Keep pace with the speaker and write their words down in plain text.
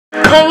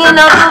hanging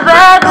out the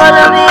back,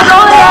 wanna be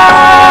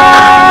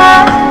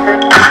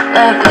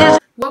loyal.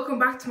 Welcome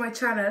back to my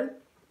channel,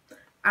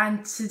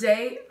 and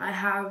today I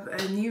have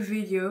a new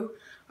video.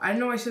 I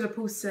know I should have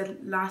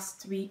posted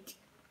last week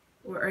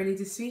or early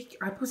this week.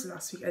 I posted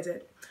last week, I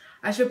did.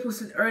 I should have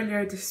posted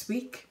earlier this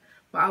week,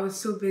 but I was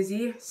so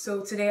busy. So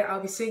today I'll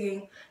be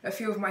singing a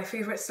few of my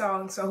favorite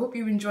songs. So I hope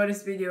you enjoy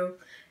this video,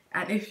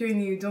 and if you're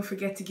new, don't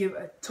forget to give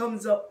a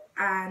thumbs up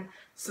and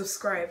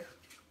subscribe.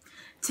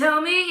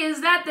 Tell me,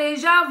 is that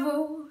deja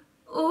vu?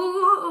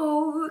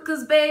 Ooh,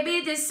 cause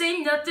baby, this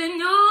ain't nothing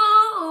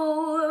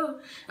new.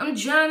 I'm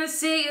trying to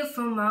see it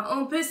from my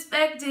own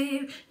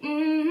perspective.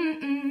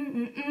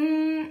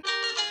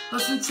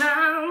 But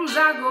sometimes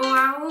I go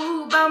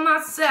out by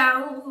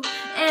myself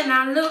and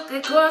I look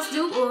across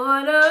the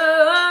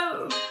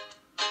water,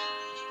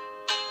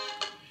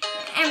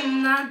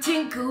 and I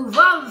think of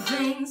all the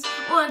things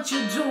what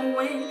you're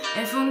doing,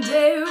 and from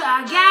there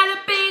I got a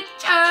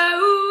picture.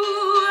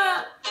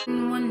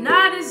 One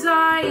night as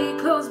I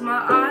closed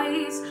my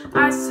eyes,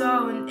 I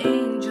saw an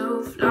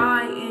angel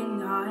flying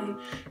high.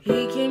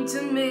 He came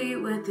to me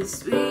with the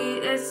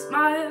sweetest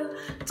smile,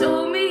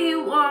 told me he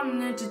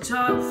wanted to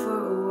talk for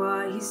a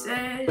while. He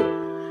said,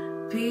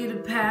 Peter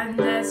Pan,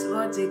 that's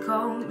what they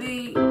call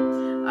me.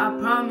 I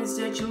promise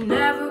that you'll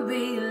never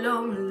be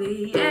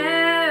lonely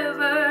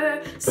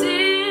ever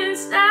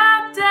since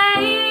that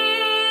day.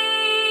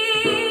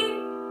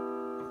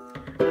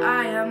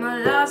 I am a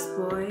lost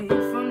boy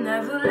from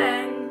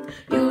Neverland,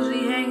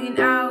 usually hanging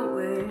out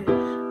with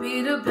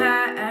Peter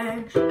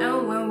Pan.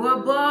 And when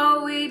we're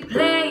bored, we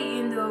play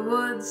in the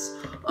woods,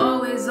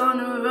 always on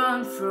the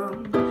run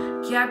from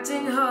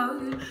Captain Hook.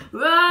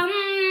 Run,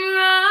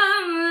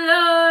 run,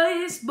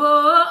 lost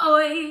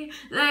boy,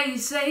 they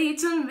say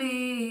to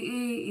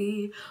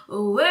me,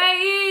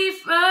 away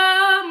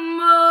from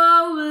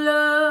all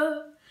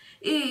of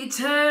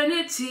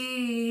eternity.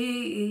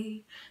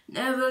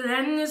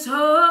 Neverland is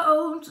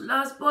home to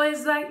lost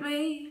boys like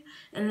me,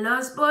 and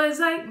lost boys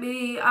like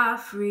me are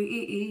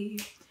free.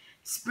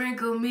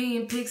 Sprinkle me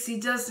in pixie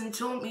dust and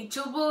told me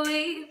to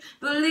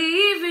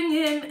believe in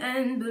him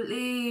and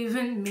believe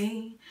in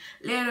me.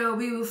 Later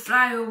we will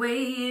fly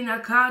away in a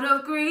cloud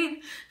of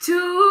green to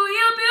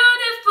your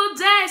beautiful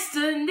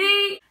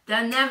destiny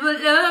that never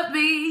loved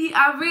me.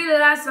 I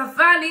realized I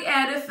finally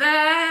had a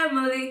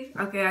family.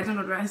 Okay, I don't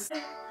know the rest.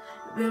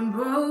 Been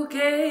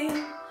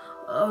broken,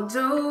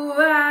 although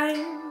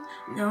I'm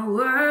not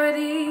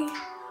worthy.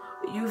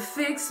 You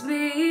fix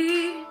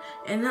me,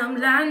 and I'm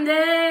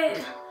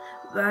blinded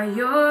by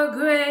your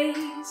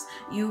grace.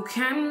 You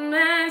came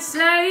and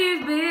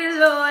saved me,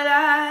 Lord.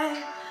 I've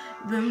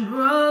been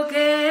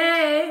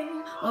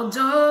broken,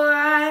 although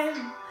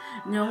I'm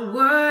not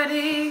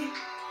worthy.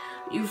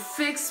 You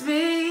fix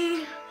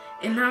me,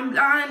 and I'm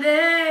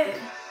blinded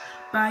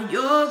by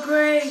your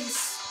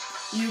grace.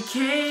 You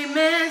came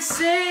and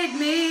saved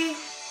me.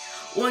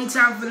 One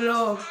time for the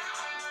Lord,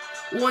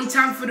 one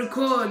time for the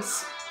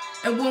chords,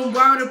 and one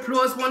wild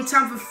applause. One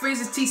time for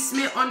Fraser T.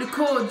 Smith on the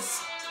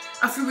chords.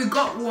 I feel we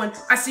got one.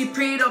 I say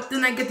pray it up,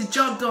 then I get the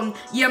job done.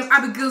 Yeah, I'm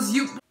Abigail's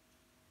youth.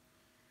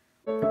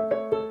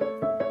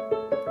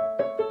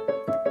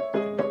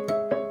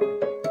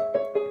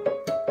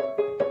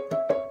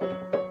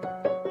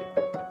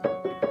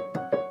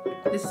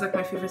 This is like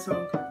my favorite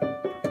song.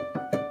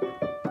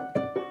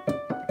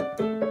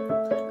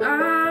 I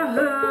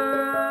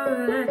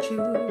heard that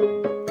you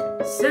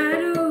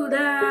settle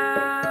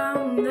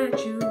down,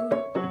 that you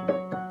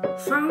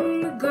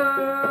found a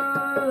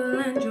girl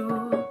and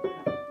you're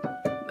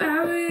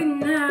married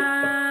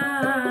now.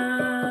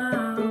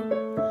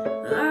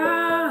 I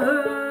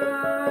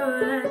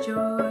heard that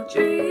your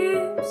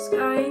dreams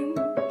came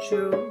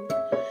true.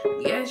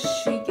 Yes,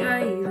 she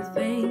gave you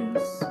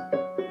things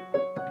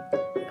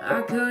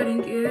I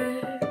couldn't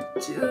give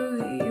to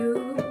you.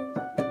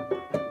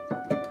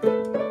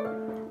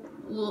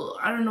 Well,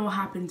 I don't know what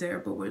happened there,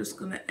 but we're just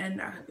gonna end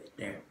that bit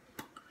there.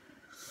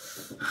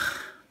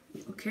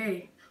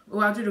 Okay. Oh,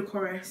 I'll do the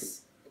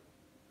chorus.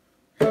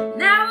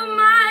 Never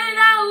mind,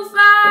 I'll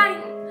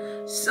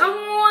find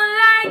someone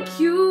like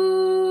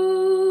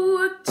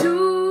you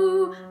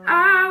too.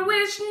 I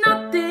wish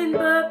nothing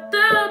but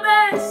the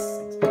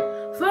best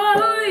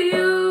for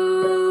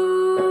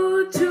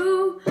you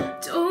too.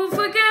 Don't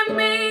forget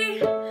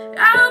me,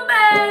 I'll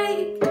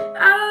beg.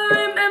 I'll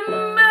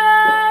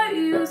remember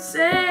you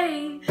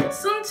say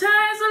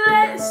sometimes I'm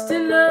less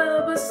in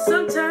love, but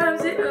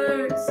sometimes it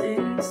hurts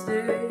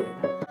instead.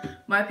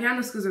 My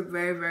piano skills are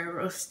very, very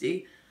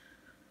rusty.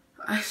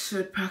 I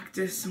should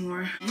practice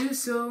more. You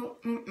so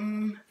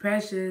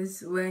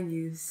precious when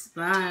you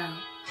smile.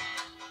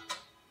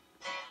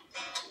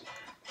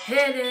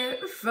 Hit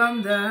it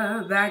from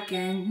the back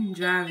and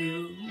drive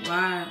you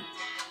wild.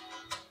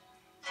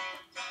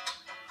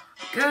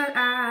 Girl,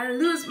 I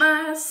lose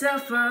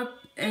myself up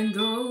in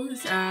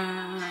those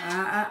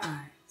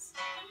eyes.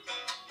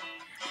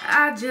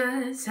 I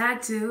just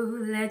had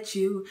to let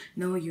you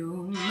know you're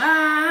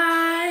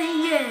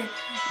mine. Yeah,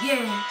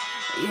 yeah,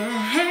 yeah.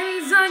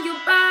 Hands on your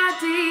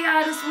body,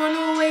 I just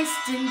wanna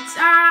waste in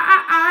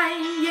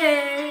time.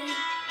 Yeah,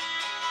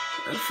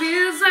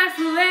 feels like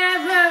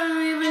forever,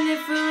 even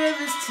if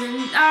forever's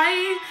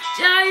tonight.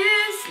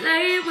 Just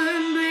lay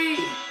with me.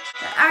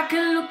 I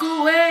can look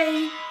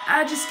away,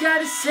 I just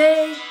gotta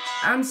say,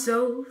 I'm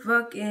so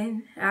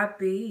fucking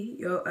happy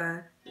you're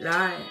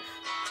alive.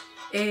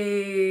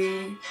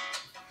 Ayy.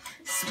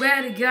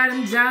 Swear to God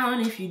I'm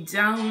down. If you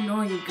down,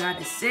 all you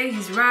gotta say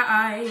is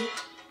right.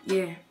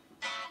 Yeah.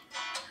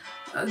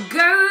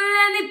 Girl,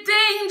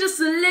 anything just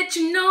to let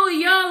you know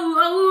you're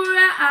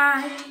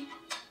alright.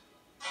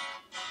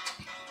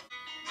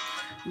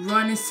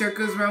 Running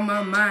circles around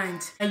my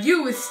mind. And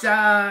you a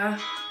star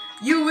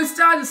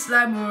just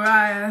like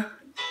Mariah.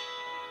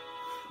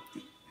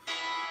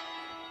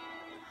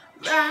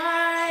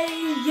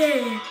 Right,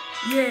 yeah,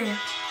 yeah.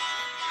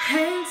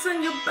 Hands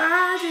on your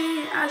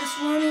body, I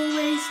just wanna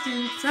waste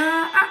your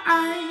time.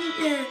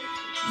 Yeah,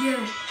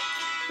 yeah.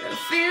 It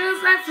feels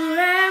like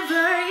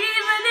forever,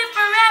 even if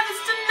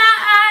forever's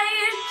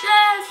tonight.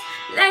 Just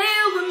lay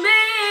with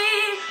me.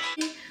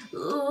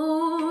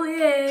 Ooh,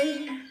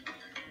 yeah.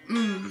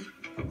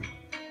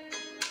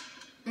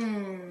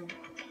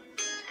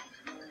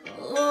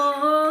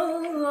 Oh.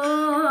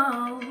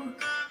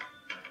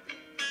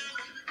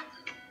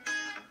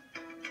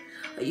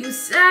 You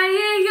say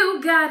you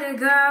gotta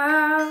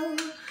go.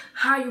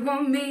 How you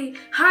want me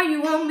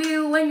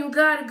when you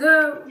gotta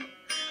go.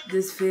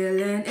 This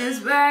feeling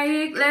is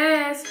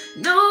reckless,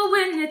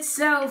 knowing it's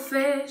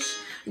selfish,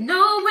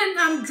 knowing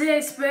I'm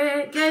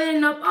desperate,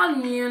 getting up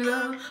on your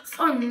love,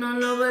 falling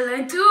all over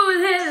like too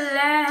little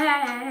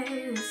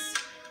less.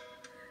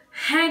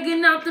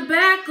 Hanging out the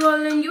back,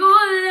 all in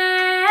your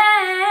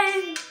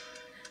leg.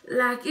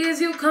 Like, is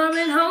you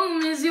coming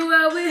home? Is you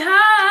out with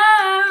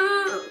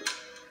her?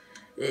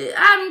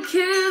 I don't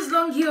care as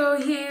long you're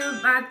here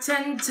by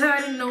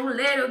 10:30, no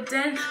later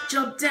than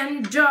drop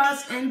them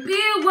jaws and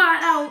be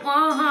what I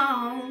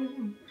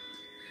want.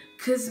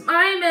 Cause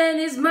my man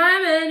is her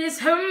man, it's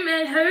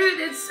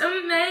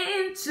a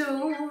man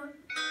too.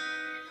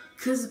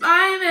 Cause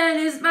my man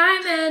is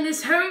her man,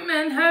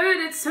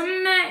 it's a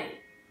man.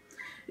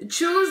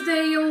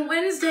 Tuesday and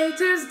Wednesday,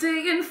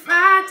 Thursday and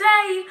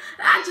Friday,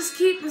 I just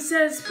keep me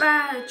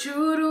satisfied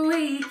through the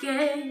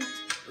weekend.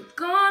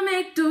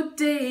 Come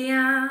tutti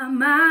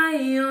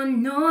io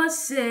non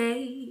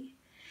sei,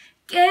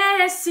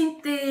 che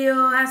sin te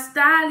io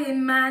hasta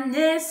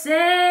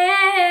l'immanese.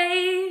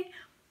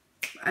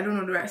 I don't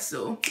know the rest,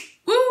 so.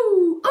 Ooh,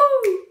 ooh,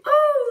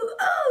 ooh,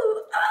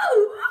 ooh,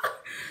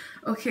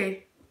 ooh.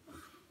 Okay.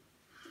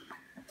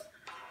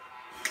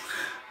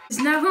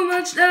 There's never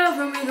much love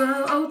when we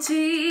go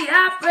OT.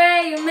 I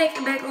pray you make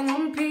it back in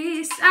one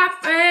piece. I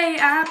pray.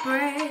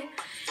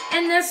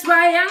 And that's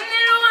why I'm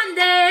there one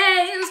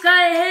day. It's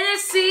got a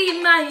Hennessy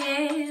in my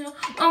hand.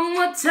 One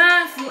more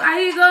time before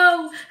I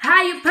go.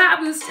 How your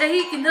problems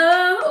taking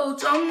a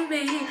hold on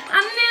me.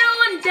 I'm there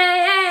one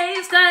day.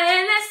 It's got a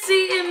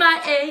Hennessy in my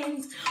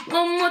hand.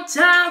 One more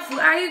time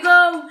before I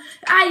go.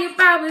 How your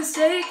problems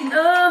taking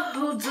a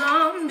hold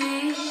on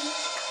me.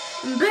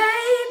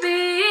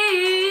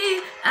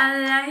 Baby, I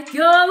like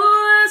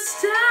your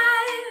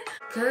style.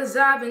 Cause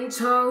I've been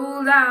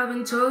told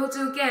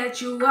to get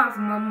you off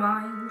my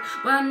mind.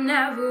 But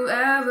never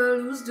ever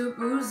lose the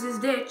bruises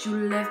that you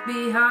left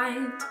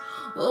behind.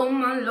 Oh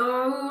my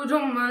Lord,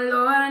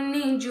 I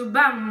need you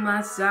by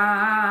my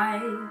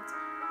side.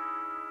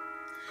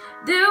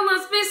 There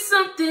must be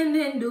something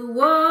in the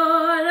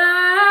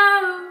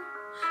water.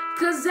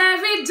 Cause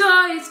every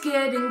day it's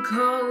getting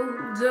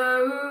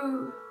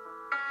colder.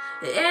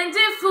 And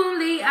if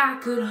only I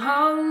could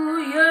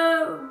hold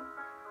you.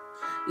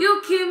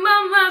 You keep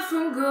my mind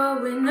from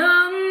going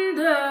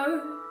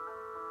under.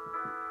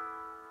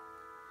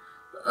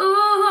 Ooh,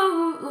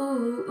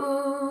 ooh,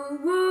 ooh,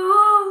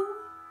 ooh.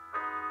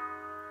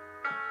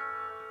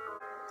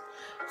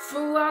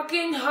 For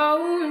walking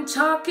home and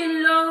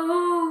talking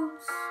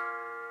lows,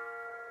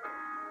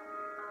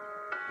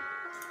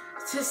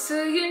 to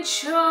seeing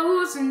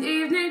shows and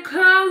evening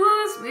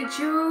clothes with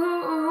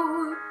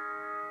you.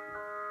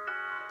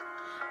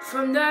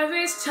 From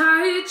nervous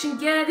touch and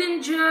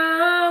getting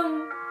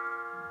drunk,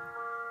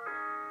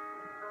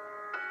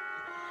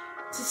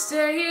 to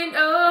staying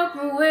up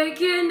and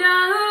waking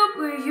up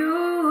with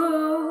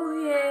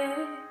you,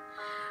 yeah.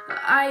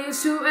 I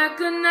used to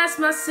recognize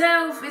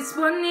myself. It's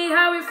funny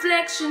how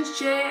reflections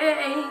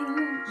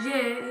change,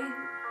 yeah.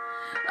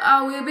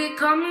 Are we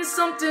becoming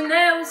something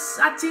else?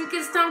 I think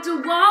it's time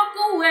to walk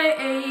away,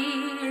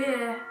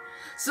 yeah.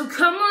 So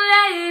come on,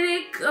 let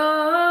it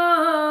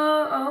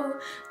go.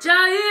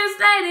 Just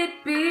let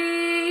it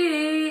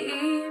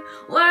be.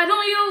 Why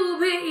don't you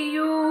be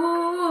you?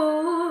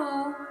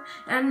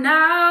 And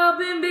I'll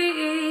be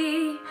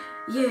me,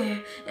 yeah.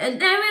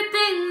 And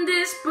everything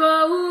this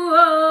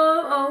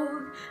broke,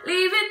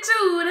 leave it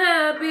to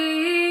the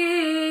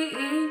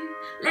beat.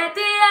 Let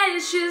the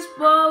ashes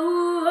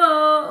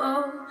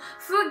blow.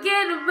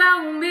 Forget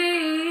about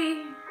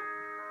me.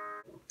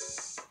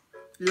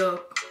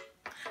 Look,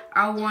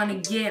 I wanna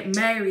get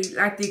married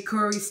like the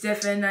Corey,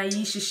 Steph, and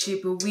Aisha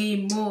shit, but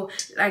we more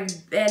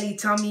like Belly,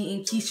 Tommy,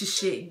 and Keisha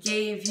shit.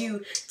 Gave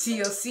you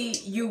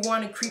TLC, you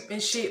wanna creep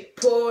and shit.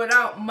 Poured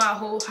out my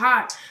whole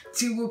heart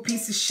to a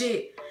piece of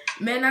shit.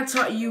 Man, I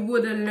thought you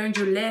would've learned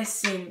your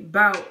lesson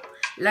about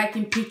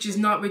liking pictures,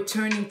 not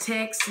returning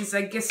texts.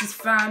 I guess it's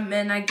fine,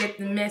 man, I get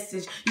the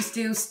message. You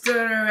still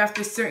stutter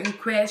after certain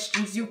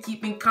questions. You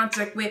keep in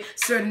contact with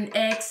certain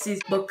exes.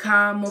 But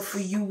karma for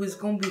you is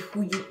gonna be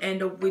who you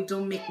end up with.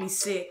 Don't make me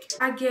sick.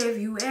 I gave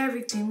you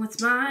everything, what's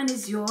mine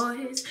is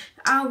yours.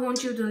 I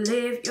want you to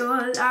live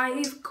your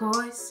life, of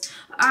course.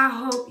 I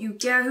hope you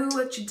get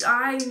what you're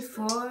dying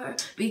for.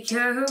 Be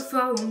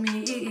careful with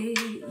me,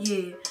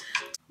 yeah.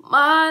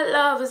 My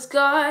lover's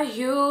got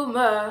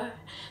humor.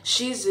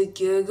 She's a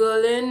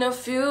giggle in a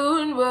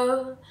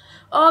funeral.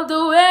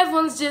 Although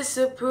everyone's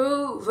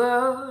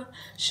disapproval,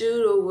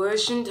 should've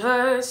worshipped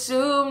her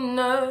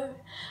sooner.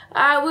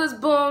 I was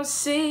born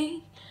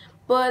sick,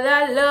 but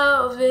I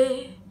love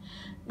it.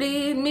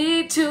 Lead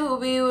me to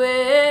be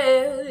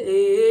well.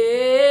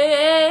 Amen.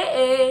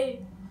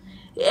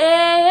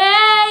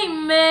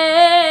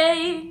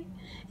 Amen.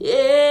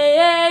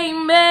 Amen.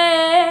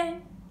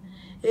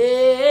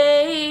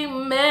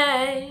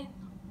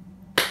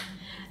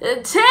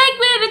 Take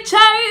me to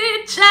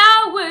church,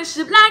 I'll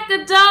worship like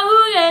a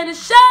dog and a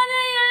shine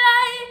in your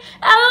light.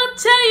 I will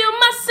tell you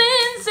my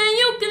sins and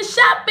you can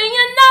shop in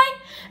your night.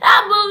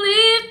 I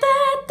believe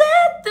that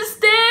death is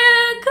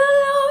still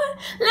good.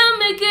 Let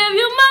me give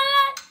you my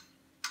life.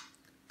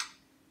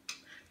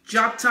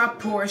 Drop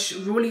top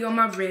Porsche, rollie on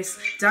my wrist,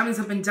 diamonds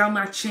up and down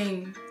my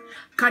chain.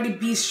 Cardi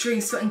B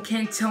string, something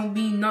can't tell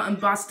me nothing,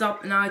 bossed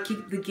up and I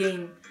kick the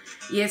game.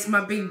 Yes,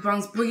 my big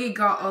Bronx boogie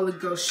got all the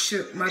girls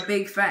shook. My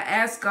big fat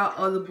ass got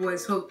all the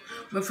boys hooked.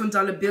 Went from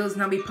dollar bills,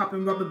 now we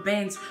popping rubber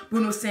bands.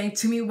 Bruno saying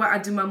to me why I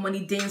do my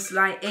money dance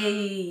like,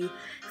 ayy.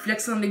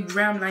 Flex on the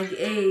gram like,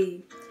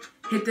 ayy.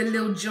 Hit the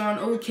Lil Jon,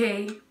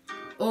 okay,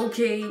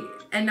 okay.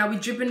 And now we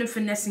dripping and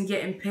finesse and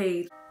getting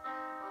paid.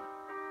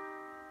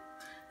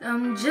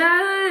 I'm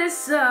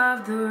jealous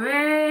of the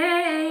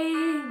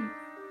rain,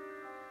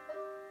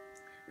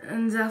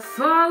 and that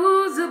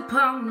falls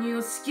upon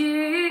your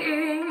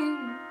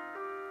skin.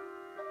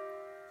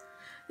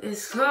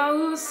 It's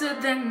closer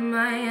than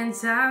my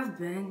hands have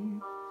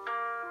been.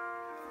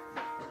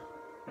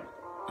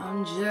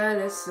 I'm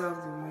jealous of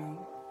the rain.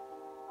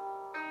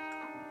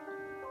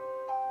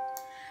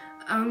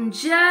 I'm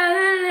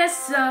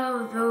jealous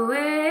of the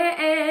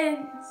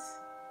winds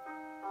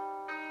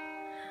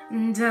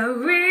and the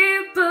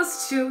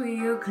ripples to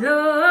your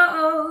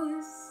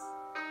clothes.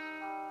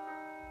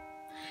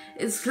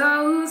 It's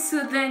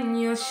closer than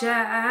your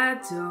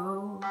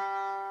shadow.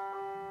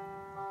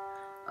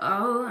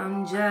 Oh,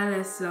 I'm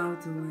jealous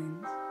of the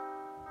wind.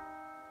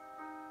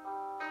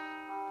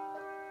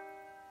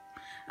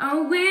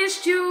 I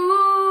wished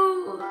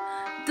you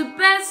the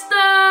best of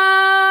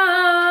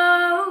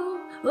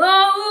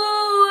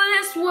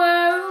this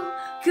world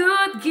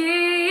could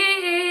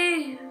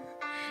give.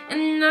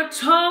 And I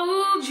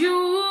told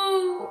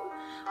you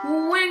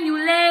when you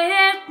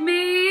left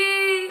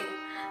me,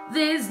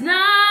 there's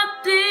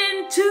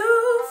nothing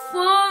to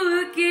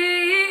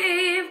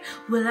forgive.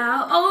 Well,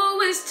 I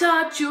always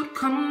thought you'd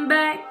come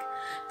back.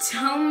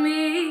 Tell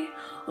me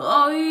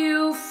all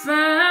you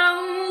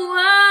found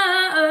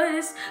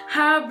was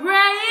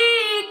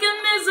heartbreak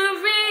and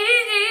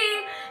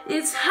misery.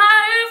 It's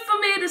hard for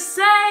me to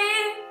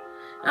say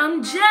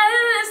I'm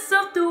jealous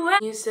of the way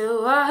you said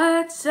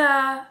what's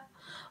up,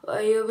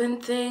 what you been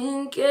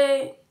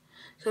thinking.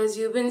 Cause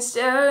you've been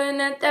staring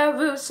at that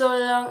roof so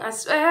long, I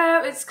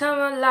swear it's come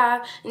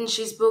alive. And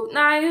she spoke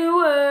 9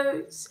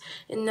 words,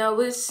 and now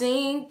it's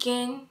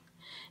sinking.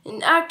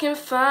 And I can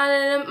find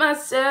it in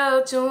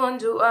myself to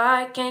wonder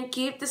why I can't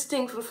keep this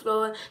thing from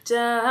flowing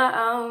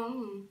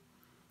down.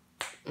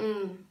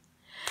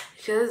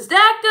 Cause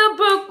that girl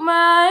broke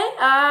my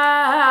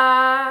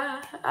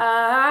heart,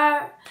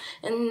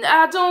 and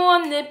I don't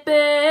want it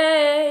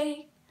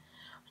back.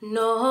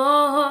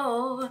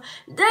 No,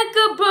 that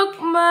girl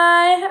broke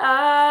my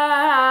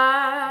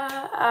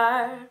heart.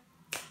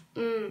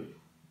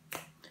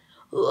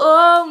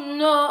 Oh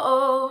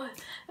no,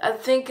 I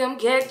think I'm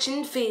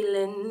catching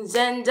feelings,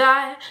 and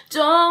I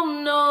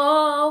don't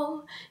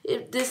know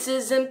if this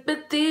is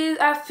empathy.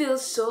 I feel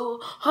so.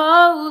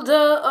 Hold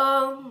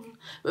on.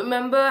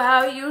 Remember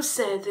how you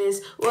said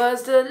this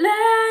was the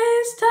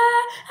last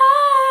time.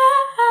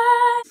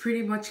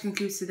 Pretty much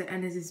concludes to the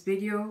end of this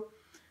video.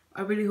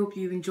 I really hope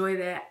you enjoyed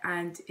it,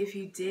 and if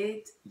you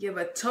did, give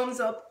a thumbs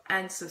up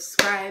and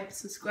subscribe.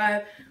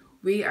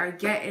 We are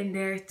getting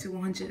there to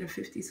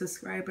 150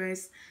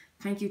 subscribers.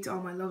 Thank you to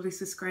all my lovely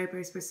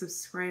subscribers for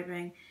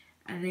subscribing,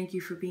 and thank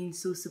you for being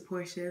so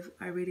supportive.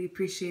 I really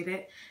appreciate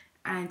it,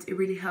 and it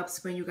really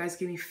helps when you guys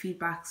give me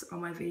feedbacks on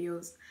my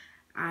videos,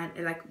 and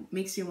it like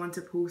makes me want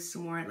to post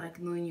some more, like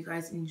knowing you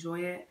guys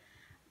enjoy it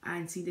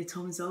and see the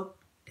thumbs up.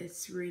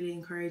 It's really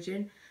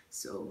encouraging.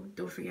 So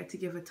don't forget to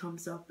give a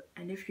thumbs up,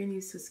 and if you're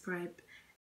new, subscribe.